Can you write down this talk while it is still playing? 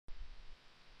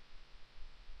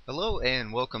Hello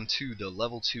and welcome to the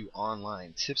Level 2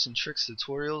 Online Tips and Tricks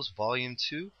Tutorials Volume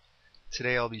 2.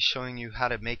 Today I'll be showing you how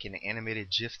to make an animated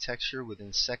GIF texture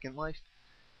within Second Life.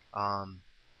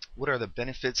 What are the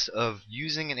benefits of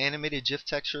using an animated GIF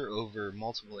texture over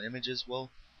multiple images? Well,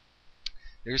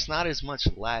 there's not as much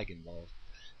lag involved.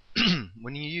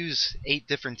 When you use 8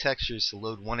 different textures to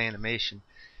load one animation,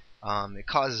 it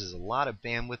causes a lot of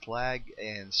bandwidth lag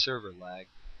and server lag.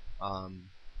 Um,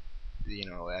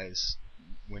 as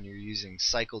when you're using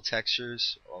cycle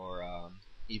textures or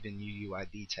even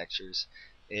UUID textures,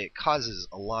 it causes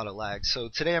a lot of lag. So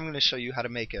today I'm going to show you how to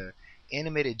make a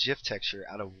animated GIF texture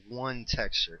out of one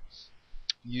texture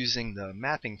using the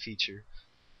mapping feature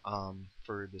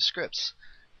for the scripts.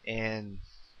 And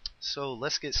so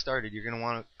let's get started. You're going to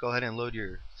want to go ahead and load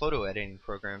your photo editing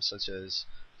programs such as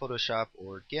Photoshop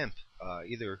or GIMP.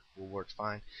 Either will work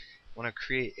fine. Want to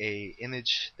create a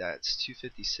image that's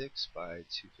 256 by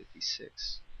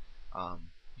 256.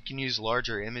 You can use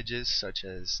larger images such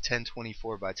as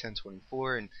 1024 by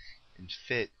 1024 and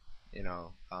fit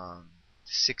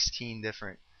 16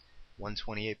 different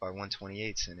 128 by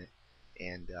 128s in it,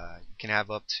 and you can have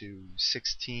up to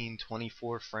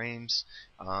 1624 frames.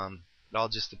 It all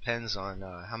just depends on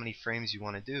how many frames you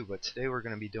want to do, but today we're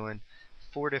going to be doing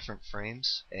 4 different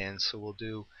frames, and so we'll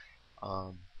do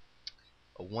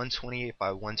a 128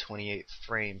 by 128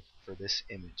 frame for this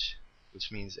image,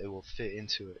 which means it will fit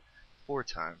into it 4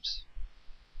 times.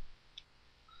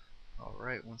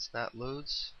 Alright, once that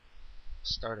loads,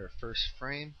 start our first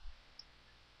frame,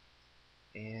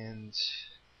 and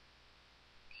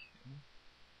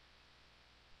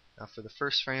now for the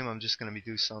first frame I'm just going to be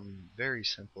doing something very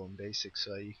simple and basic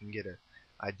so that you can get an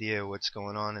idea of what's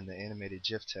going on in the animated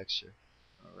GIF texture.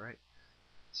 Alright,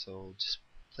 so just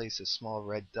place a small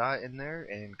red dot in there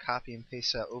and copy and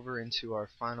paste that over into our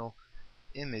final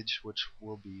image, which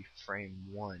will be frame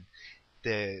 1.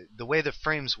 The way the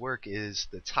frames work is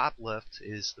the top left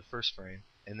is the first frame,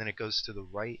 and then it goes to the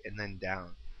right and then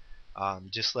down,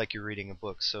 just like you're reading a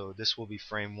book. So this will be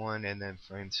frame 1, and then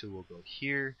frame 2 will go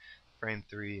here, frame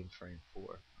 3, and frame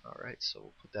 4. Alright, so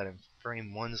we'll put that in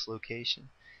frame 1's location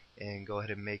and go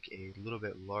ahead and make a little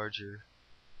bit larger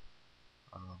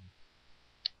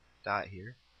dot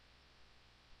here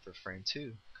for frame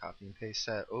 2. Copy and paste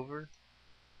that over,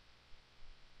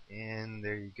 and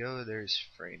there you go, there's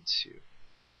frame 2.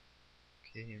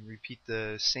 Okay, and repeat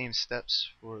the same steps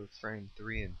for frame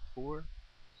 3 and 4.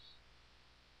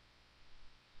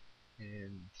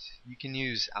 And you can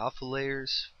use alpha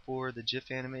layers for the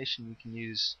GIF animation. You can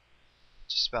use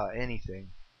just about anything.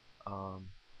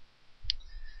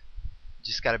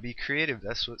 Just gotta be creative.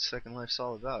 That's what Second Life's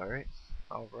all about, right?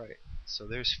 Alright, so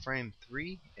there's frame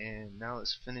 3, and now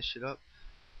let's finish it up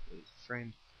with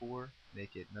frame 4.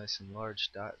 Make it nice and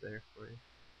large dot there for you.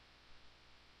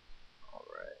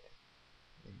 Alright,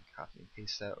 and copy and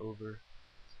paste that over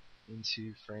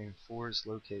into frame 4's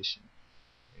location.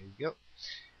 There you go.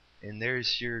 And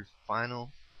there's your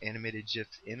final animated GIF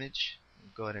image.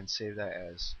 Go ahead and save that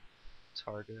as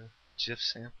Targa GIF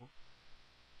sample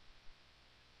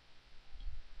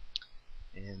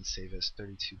and save as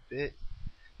 32-bit.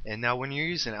 And now when you're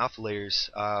using alpha layers,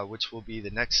 which will be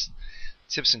the next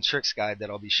tips and tricks guide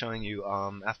that I'll be showing you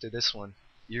after this one,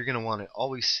 you're going to want to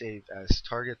always save as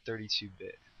Target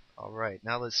 32-bit. Alright,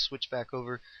 now let's switch back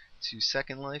over to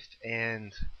Second Life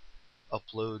and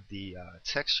upload the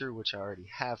texture, which I already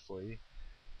have for you.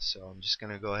 So I'm just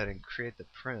going to go ahead and create the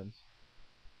prim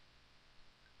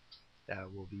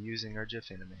that we'll be using our GIF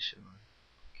animation on.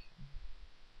 Okay.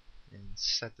 And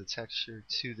set the texture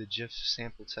to the GIF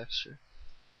sample texture.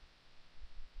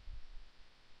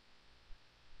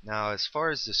 Now, as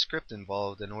far as the script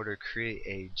involved in order to create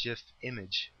a GIF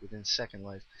image within Second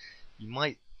Life, you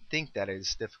might think that it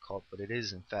is difficult, but it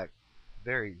is in fact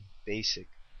very basic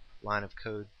line of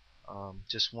code.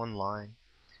 Just one line.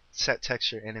 Set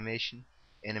texture animation,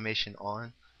 animation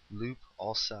on, loop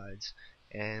all sides,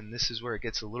 and this is where it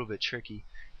gets a little bit tricky.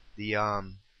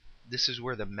 This is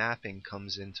where the mapping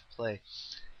comes into play.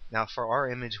 Now for our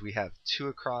image we have 2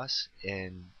 across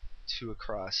and 2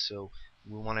 across, so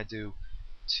we want to do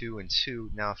 2 and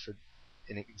 2. Now for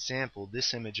an example,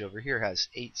 this image over here has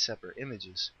 8 separate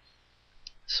images.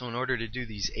 So in order to do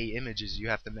these 8 images, you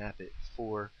have to map it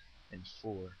 4 and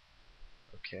 4.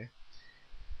 Okay.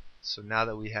 So now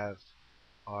that we have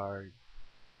our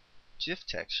GIF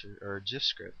texture or GIF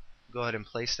script, go ahead and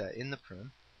place that in the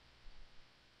prim.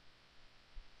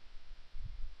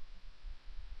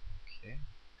 Okay,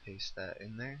 paste that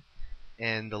in there.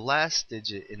 And the last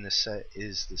digit in the set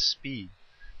is the speed.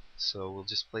 So we'll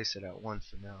just place it at 1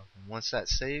 for now. And once that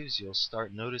saves, you'll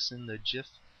start noticing the GIF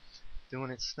doing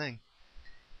its thing.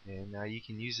 And now you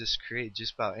can use this to create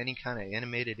just about any kind of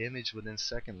animated image within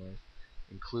Second Life,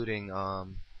 including up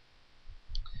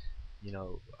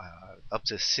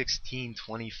to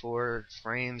 1624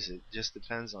 frames. It just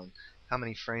depends on how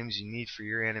many frames you need for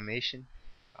your animation.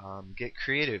 Get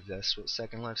creative. That's what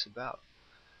Second Life's about.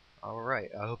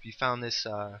 Alright, I hope you found this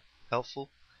helpful,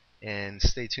 and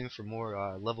stay tuned for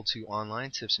more level 2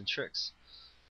 online tips and tricks.